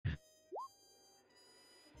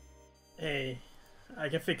Hey, I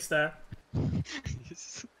can fix that.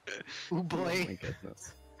 Oh boy. Oh my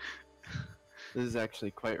goodness. This is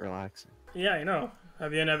actually quite relaxing. Yeah, I know.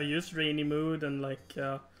 Have you never used Rainy Mood and like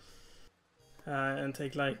and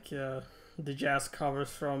take like the jazz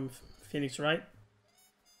covers from Phoenix Wright,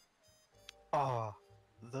 Oh,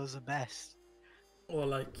 those are best. or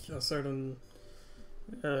like a certain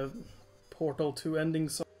Portal 2 ending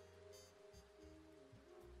song?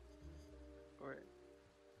 Or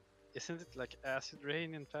isn't it like acid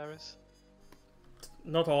rain in Paris?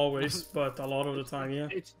 Not always, but a lot of the time, yeah.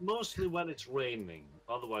 It's mostly when it's raining.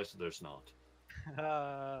 Otherwise, there's not.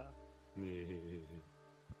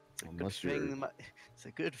 Unless you're... It's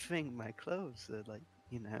a good thing my clothes are like,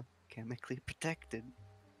 you know, chemically protected.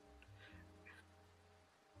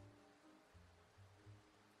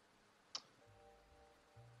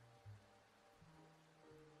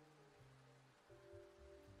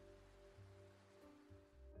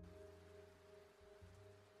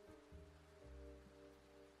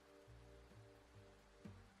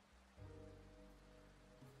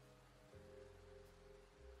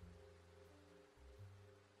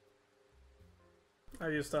 I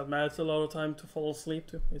use that meds a lot of time to fall asleep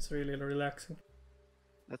too. It's really relaxing.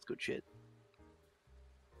 That's good shit.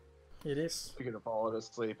 It is. Speaking of falling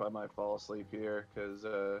asleep, I might fall asleep here because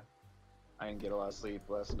I didn't get a lot of sleep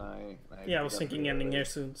last night. Yeah, I was thinking ending here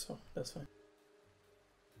soon, so that's fine.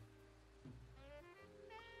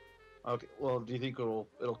 Okay, well, do you think it'll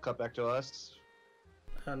cut back to us?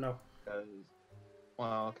 No.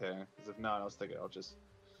 Well, okay. Because if not, I was thinking I'll just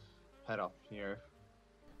head off here.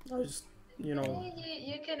 I just, you know.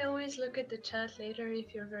 You can always look at the chat later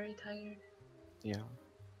if you're very tired. Yeah.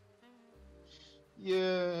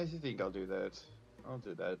 Yeah, I think I'll do that. I'll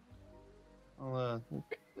do that.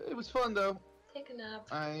 It was fun though. Take a nap.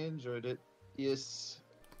 I enjoyed it. Yes.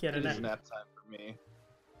 Get a It is nap. nap time for me.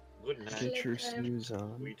 Good night, Get your snooze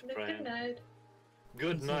on. sweet Good friend. night.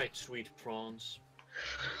 Good night, sweet prawns.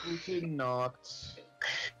 We can not.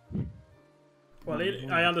 Well,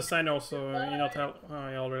 I understand also, you know,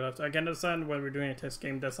 I already left. I can understand when we're doing a test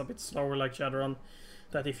game that's a bit slower like Shadowrun,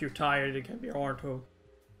 that if you're tired it can be hard to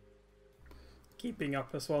keeping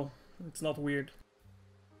up as well. It's not weird.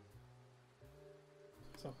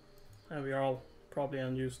 So, and we are all probably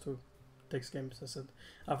unused to text games, as I said.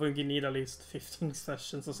 I think you need at least 15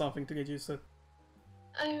 sessions or something to get used to it.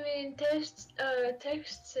 I mean,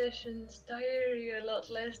 text sessions tire you a lot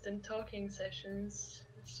less than talking sessions,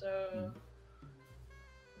 so...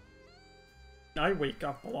 I wake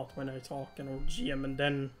up a lot when I talk and or GM, and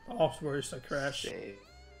then afterwards I crash.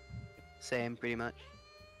 Same, pretty much.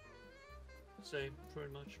 Same,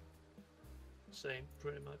 pretty much. Same,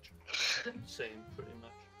 pretty much. Same, pretty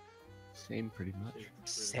much. Same, pretty much.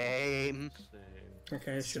 Same. Same.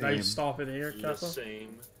 Okay, should I stop it here, The Kappa?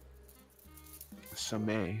 same. Some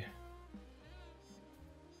may.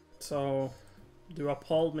 So, do a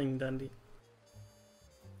palming, Dandy.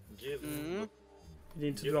 Give Mm-hmm. You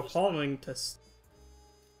need to Give do a us- palming test.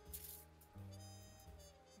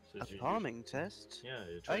 Says A you- palming test? Yeah,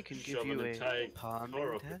 you I try can to give shove you an a entire palming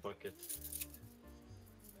car up your test. bucket.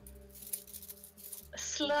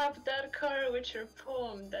 Slap that car with your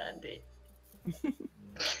palm, Dandy.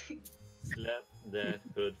 Slap that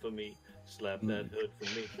hood for me. Slap that hood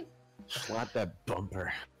for me. Slap that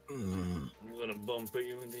bumper. I'm gonna bumper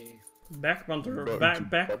you in the... Back bumper,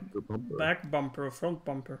 back bumper, front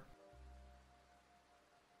bumper.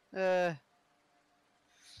 My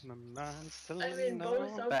mind's still I mean,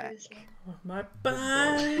 both back. obviously. My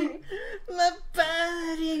body, my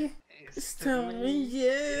body is telling me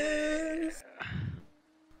yes.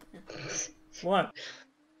 What?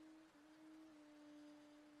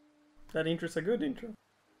 That intro's a good intro.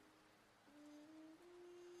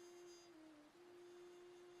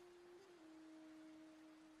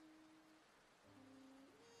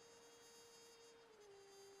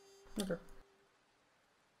 Okay.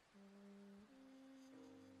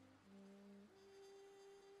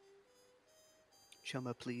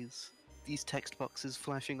 Chumma, please. These text boxes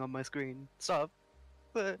flashing on my screen. Stop.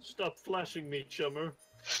 Stop flashing me, chummer.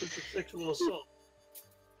 It's a sexual assault.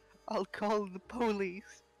 I'll call the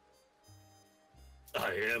police.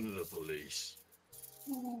 I am the police.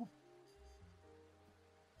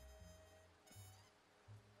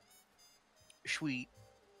 Sweet.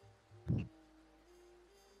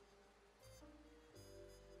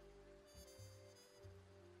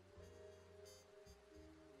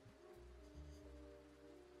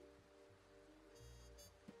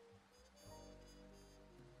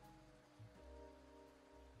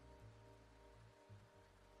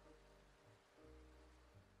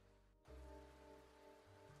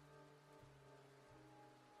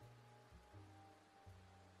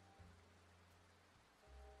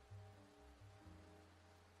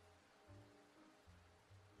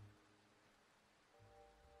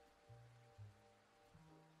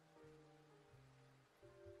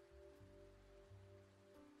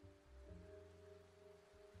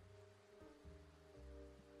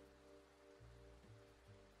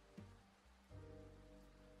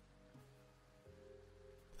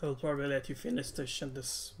 I'll probably let you finish this, and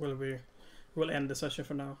this will end the session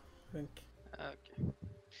for now, I think. Okay.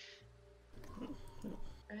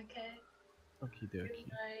 Okay. Okie Good dokie.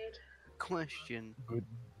 night. Question: Good.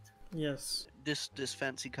 Yes. This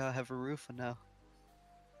fancy car have a roof or no?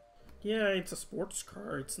 Yeah, it's a sports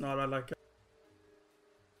car. It's not a, like a...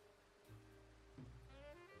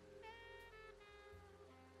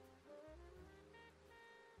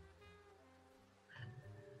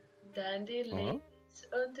 Dandy Huh? lays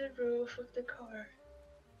on the roof of the car.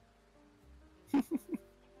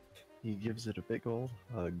 He gives it a big old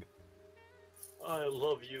hug. I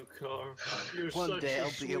love you, car. You're One such day a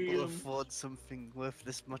I'll be able to sweet- afford something worth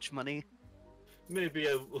this much money. Maybe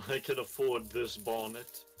I can afford this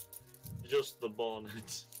bonnet. Just the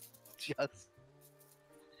bonnet. Just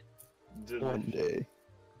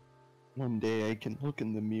One day I can look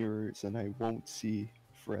in the mirrors and I won't see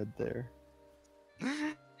Fred there.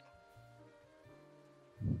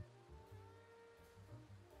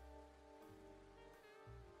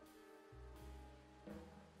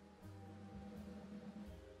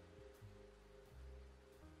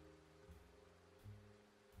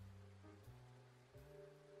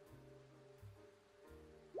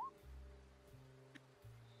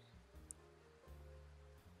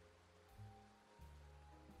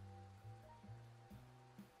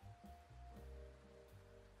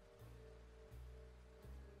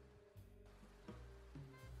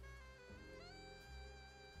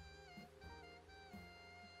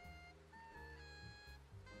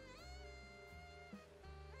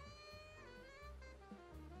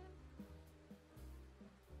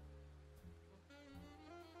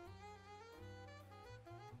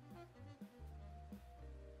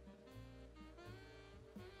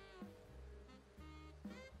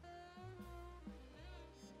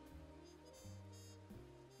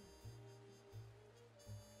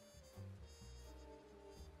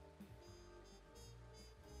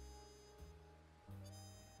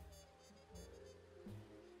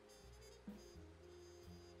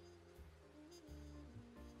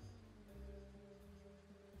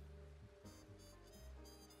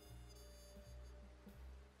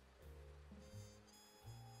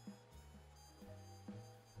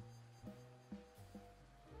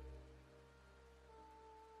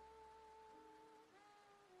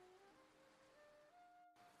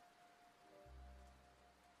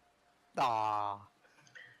 ah.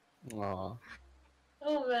 Aw,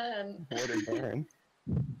 Oh man. what a burn.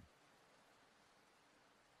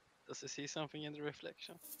 Does he see something in the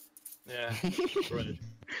reflection? Yeah, Fred.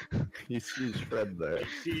 He sees Fred there. I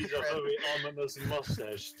see a very ominous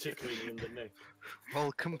mustache tickling in the neck. Roll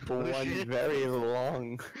One composure. very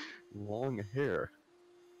long hair.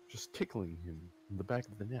 Just tickling him in the back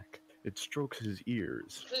of the neck. It strokes his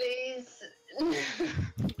ears. Please.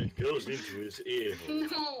 It goes into his ear.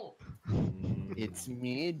 No. It's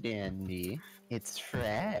me, Dandy. It's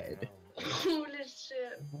Fred. Holy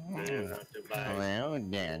shit. Hello,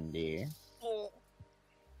 Dandy.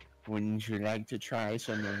 Wouldn't you like to try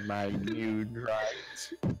some of my new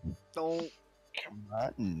drugs? Don't. Come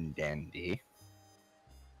on, Dandy.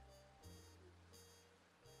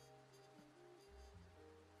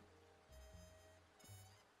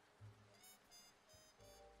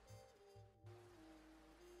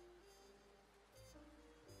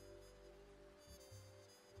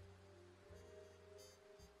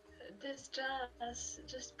 This jazz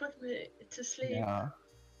just put me to sleep. Yeah.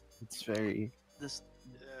 It's very This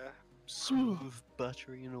Yeah. smooth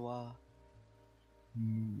buttery noir.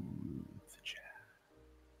 smooth jazz.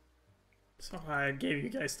 So I gave you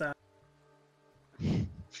guys that.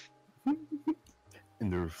 In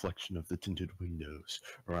the reflection of the tinted windows,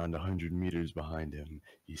 around 100 meters behind him,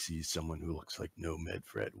 he sees someone who looks like Nomad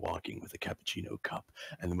Fred walking with a cappuccino cup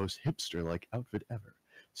and the most hipster-like outfit ever.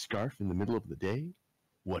 Scarf in the middle of the day?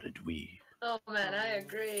 What a dweeb. Oh man, I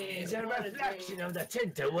agree. It's a What reflection dream. of the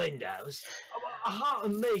tinted windows. About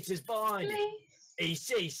 100 meters behind him. Please. He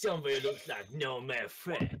sees somebody who looks like Nomad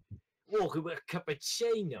Fred walking with a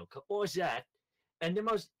cappuccino cup. What's that? And the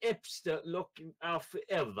most hipster looking outfit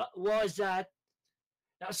ever. What's that?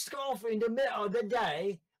 Now, scarf in the middle of the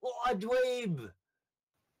day. What a dweeb!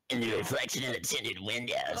 In the reflection of the tinted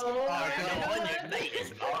windows, Oh, no my 100 God.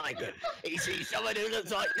 meters behind him, he sees someone who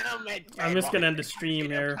looks like Nomad. I'm just gonna end the stream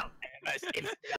here. Most hipster